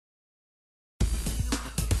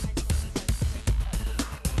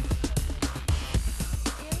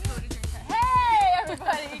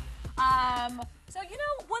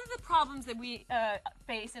problems that we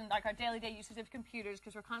face in like our daily usage of computers,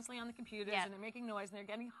 because we're constantly on the computers and they're making noise and they're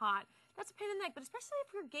getting hot. That's a pain in the neck, but especially if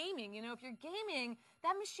you're gaming. You know, if you're gaming,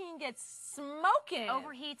 that machine gets smoking.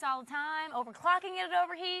 Overheats all the time. Overclocking it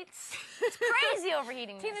overheats. It's crazy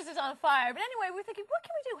overheating. Tina's is on fire. But anyway, we're thinking, what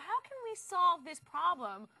can we do? How can we solve this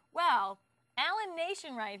problem? Well, Alan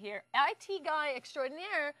Nation right here, IT guy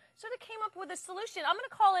extraordinaire, sort of came up with a solution. I'm going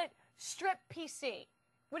to call it Strip PC.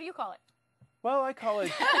 What do you call it? Well, I call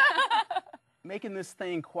it making this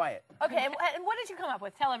thing quiet. Okay, and what did you come up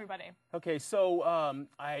with? Tell everybody. Okay, so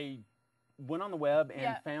I went on the web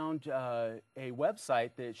and found a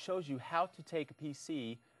website that shows you how to take a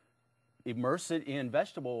PC, immerse it in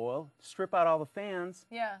vegetable oil, strip out all the fans,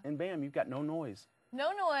 and bam, you've got no noise.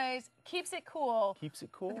 No noise, keeps it cool. Keeps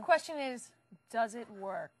it cool. But the question is, does it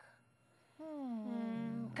work?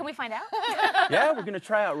 Can we find out? Yeah, we're going to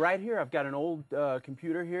try out right here. I've got an old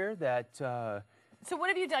computer here that... So what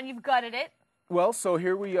have you done? You've gutted it. Well, so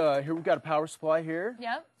here we've got a power supply here.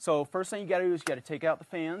 Yep. So first thing you got to do is you got to take out the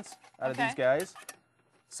fans out of these guys.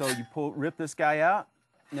 So you rip this guy out.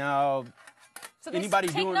 Now, so anybody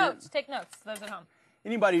doing it, take notes, those at home.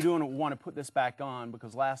 Anybody doing it will want to put this back on,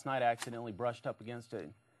 because last night I accidentally brushed up against it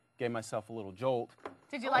and gave myself a little jolt.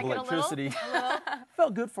 Did you like it electricity. A little?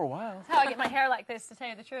 Felt good for a while. That's how I get my hair like this, to tell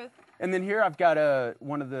you the truth. And then here I've got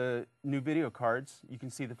one of the new video cards. You can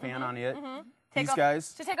see the fan on it. These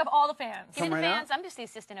guys. To take off all the fans. Give me the fans. I'm just the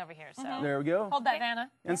assistant over here. So there we go. Hold that, Vanna.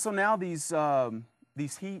 And so now these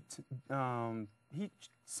heat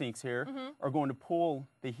sinks here are going to pull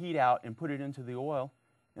the heat out and put it into the oil,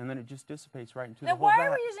 and then it just dissipates right into the whole vat. Now, why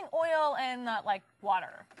are we using oil and not like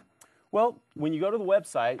water? Well, when you go to the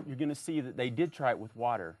website, you're going to see that they did try it with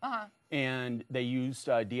water. And they used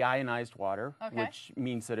deionized water, which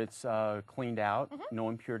means that it's cleaned out, no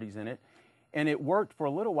impurities in it. And it worked for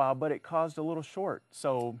a little while, but it caused a little short.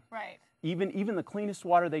 So even the cleanest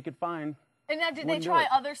water they could find. And now, did they try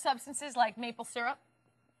other substances like maple syrup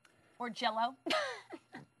or Jell-O?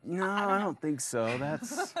 No, I don't think so.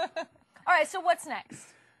 That's... All right, so what's next?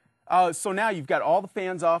 So now you've got all the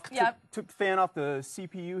fans off. Took the fan off the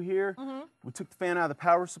CPU here. We took the fan out of the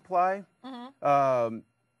power supply.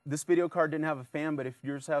 This video card didn't have a fan, but if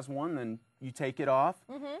yours has one, then you take it off.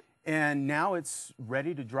 And now it's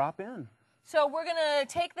ready to drop in. So we're going to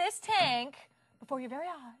take this tank before your very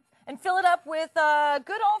eyes and fill it up with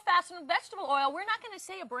good old-fashioned vegetable oil. We're not going to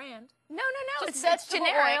say a brand. No. Just vegetable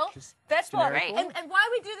oil. Vegetable oil. Generic. And why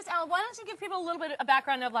we do this, Alan, why don't you give people a little bit of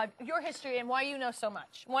background of like your history and why you know so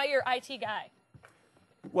much, why you're an IT guy?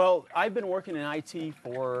 Well, I've been working in IT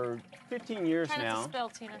for 15 years Try now. not to spill,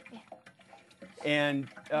 Tina. And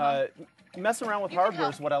messing around with hardware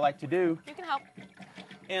is what I like to do. You can help.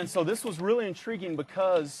 And so this was really intriguing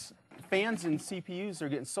because fans and CPUs are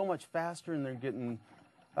getting so much faster, and they're getting,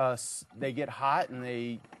 they get hot and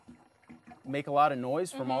they make a lot of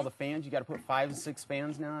noise from all the fans. You got to put 5 to 6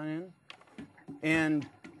 fans now in. And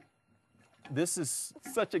this is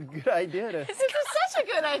such a good idea. This is such a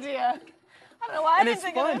good idea. I don't know why I didn't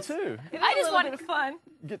think of this. And it's fun, too. I just wanted fun.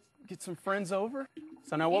 Get some friends over.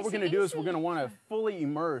 So now what we're going to do is we're going to want to fully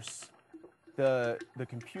immerse the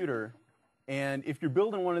computer. And if you're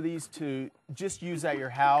building one of these to just use at your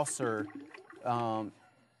house or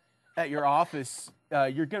at your office,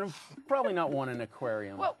 you're going to probably not want an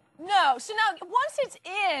aquarium. Well, no. So now, once it's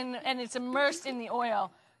in and it's immersed in the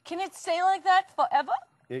oil, can it stay like that forever?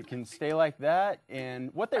 It can stay like that.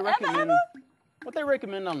 And what they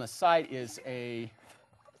recommend on the site is a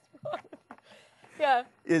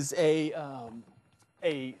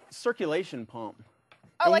circulation pump.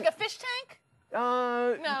 Oh, like a fish tank?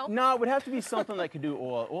 No, it would have to be something that could do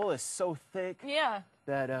oil. Oil is so thick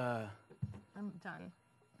that I'm done.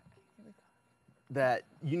 that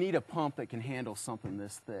you need a pump that can handle something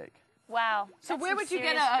this thick. Wow. So where would you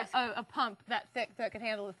get a pump that thick that could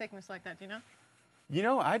handle a thickness like that? Do you know? You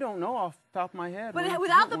know, I don't know off the top of my head. But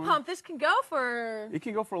without the pump, this can go for... It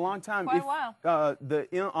can go for a long time. Quite a while.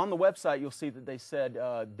 On the website, you'll see that they said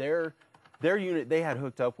their unit they had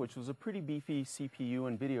hooked up, which was a pretty beefy CPU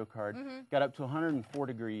and video card, got up to 104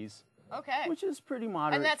 degrees. Okay. Which is pretty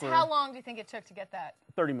moderate. And that's how long do you think it took to get that?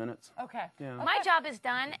 30 minutes. Okay. Yeah. My job is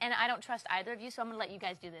done, and I don't trust either of you, so I'm going to let you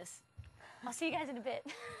guys do this. I'll see you guys in a bit.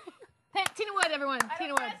 Tina Wood, everyone.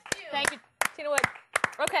 Tina Wood. Thank you, Tina Wood.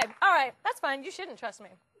 Okay. All right. That's fine. You shouldn't trust me.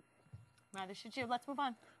 Neither should you. Let's move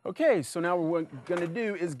on. Okay, so now what we're going to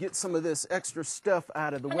do is get some of this extra stuff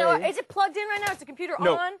out of the way. No, is it plugged in right now? Is the computer on?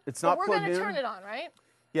 No, it's not plugged in. But we're going to turn it on, right?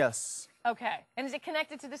 Yes. Okay. And is it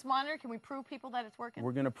connected to this monitor? Can we prove people that it's working?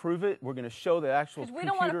 We're going to prove it. We're going to show the actual computer. We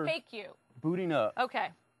don't want to fake you. Booting up. Okay.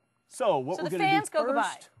 So what we're going to do go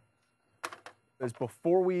first, is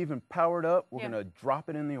before we even power it up, we're Yeah. going to drop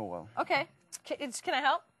it in the oil. Okay. Can I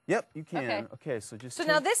help? Yep, you can. Okay. Okay, so just So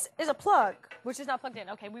now this is a plug, which is not plugged in.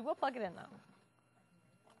 Okay, we will plug it in though.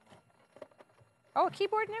 Oh, a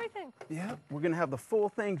keyboard and everything. Yep, we're going to have the full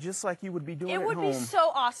thing just like you would be doing It at would home. be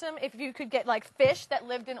so awesome if you could get like fish that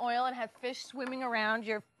lived in oil and had fish swimming around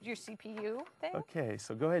your CPU thing. Okay,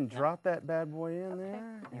 so go ahead and drop that bad boy in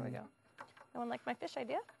there. Here we go. No one liked my fish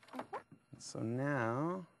idea? So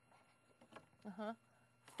now,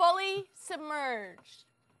 Fully submerged.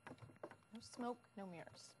 No smoke, no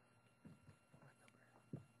mirrors.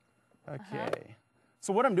 okay.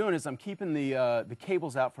 So what I'm doing is I'm keeping the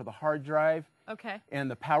cables out for the hard drive Okay. and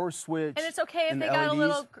the power switch. And it's okay if and they the got a LEDs.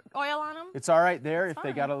 little oil on them? It's all right there if they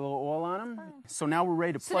fine. got a little oil on them. So now we're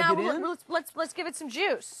ready to So plug now it in. let's give it some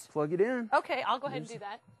juice. Plug it in. Okay, I'll go ahead and do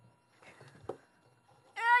that.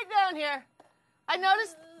 Right down here. I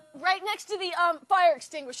noticed right next to the fire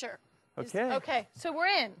extinguisher. Okay. Okay, so we're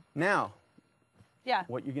in. Now, Yeah.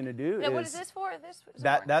 what you're going to do Now, is what is this for? This is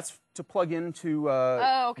that's to plug into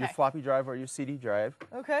okay. your floppy drive or your CD drive.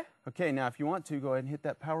 Okay. Okay, now if you want to, go ahead and hit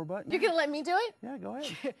that power button. You're gonna let me do it? Yeah, go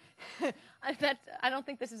ahead. I don't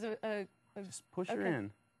think this is a Just push her Okay.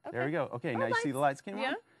 in. There Okay. we go. Okay, Oh, now you see the lights came Yeah.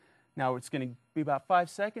 on? Now it's going to be about 5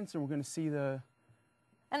 seconds, and we're going to see the...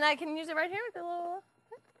 and I can use it right here with the little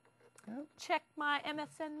Yep. check my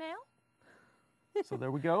MSN mail. So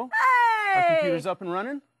there we go. Hey! Our computer's up and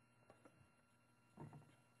running.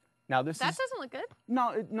 Now this That is... doesn't look good.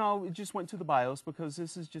 No, it just went to the BIOS because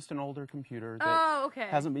this is just an older computer that Oh, okay.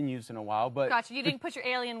 hasn't been used in a while. But Gotcha. You didn't put your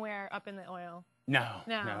Alienware up in the oil. No.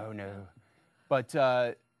 No. But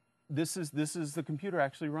this is the computer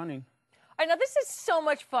actually running. I know this is so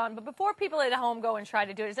much fun, but before people at home go and try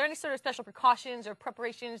to do it, is there any sort of special precautions or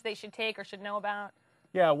preparations they should take or should know about?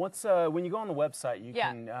 Yeah, once when you go on the website, you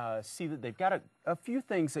Yeah. can see that they've got a few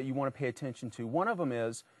things that you want to pay attention to. One of them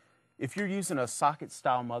is if you're using a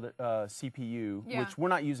socket-style CPU, Yeah. which we're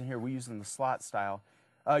not using here, we're using the slot style,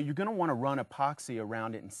 you're going to want to run epoxy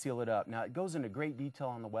around it and seal it up. Now, it goes into great detail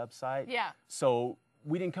on the website. Yeah. So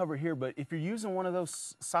we didn't cover it here, but if you're using one of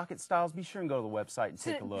those socket styles, be sure and go to the website and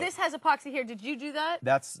So take a look. this has epoxy here. Did you do that?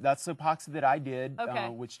 That's the epoxy that I did, Okay.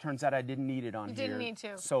 which turns out I didn't need it on You here. didn't need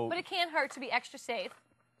to. So But it can't hurt to be extra safe.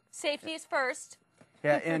 Safety is first.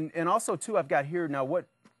 yeah, and also too, I've got here now. What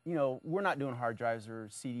we're not doing hard drives or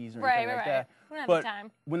CDs or anything like that. We don't have But the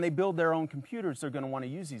time. when they build their own computers, they're going to want to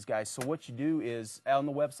use these guys. So what you do is on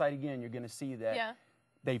the website again, you're going to see that Yeah.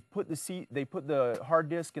 they put the hard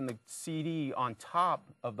disk and the CD on top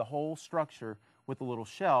of the whole structure with a little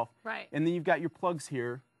shelf. Right. And then you've got your plugs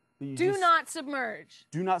here. That you Do just- not submerge.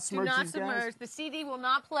 do not Do submerge not these submerge. guys. The CD will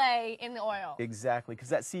not play in the oil. Exactly, because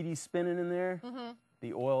that CD's spinning in there.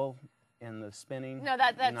 The oil and the spinning. No,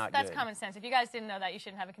 not that's good. common sense. If you guys didn't know that, you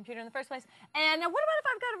shouldn't have a computer in the first place. And now, what about if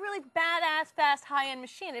I've got a really badass, fast, high-end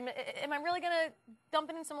machine? Am I really going to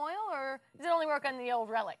dump it in some oil, or does it only work on the old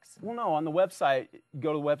relics? Well, no, on the website, you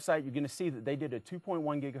go to the website, you're going to see that they did a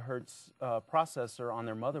 2.1 gigahertz processor on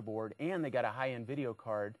their motherboard, and they got a high-end video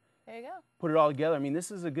card. There you go. Put it all together. I mean,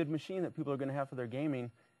 this is a good machine that people are going to have for their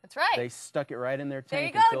gaming. That's right. They stuck it right in their There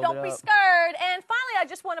you tank go. and filled Don't it be up. scared. And finally, I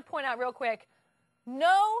just want to point out real quick,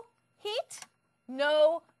 no heat,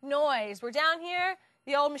 no noise. We're down here,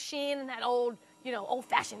 the old machine and that old,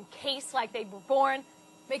 old-fashioned case like they were born,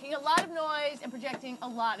 making a lot of noise and projecting a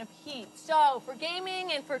lot of heat. So for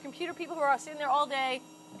gaming and for computer people who are sitting there all day,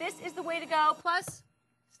 this is the way to go. Plus,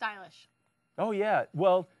 stylish. Oh, yeah.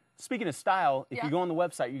 Well, speaking of style, if Yeah. you go on the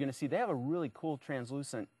website, you're going to see they have a really cool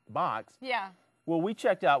translucent box. Yeah. Well, we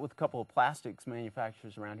checked out with a couple of plastics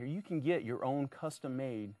manufacturers around here. You can get your own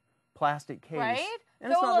custom-made plastic case. Right?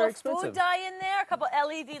 And Throw it's a not very little food expensive. dye in there, a couple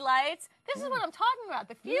LED lights. This is what I'm talking about,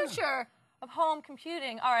 the future of home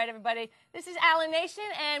computing. All right, everybody, this is Allen Nation,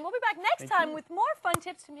 and we'll be back next Thank time you. with more fun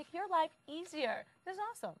tips to make your life easier. This is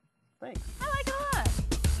awesome. Thanks. I like it a lot.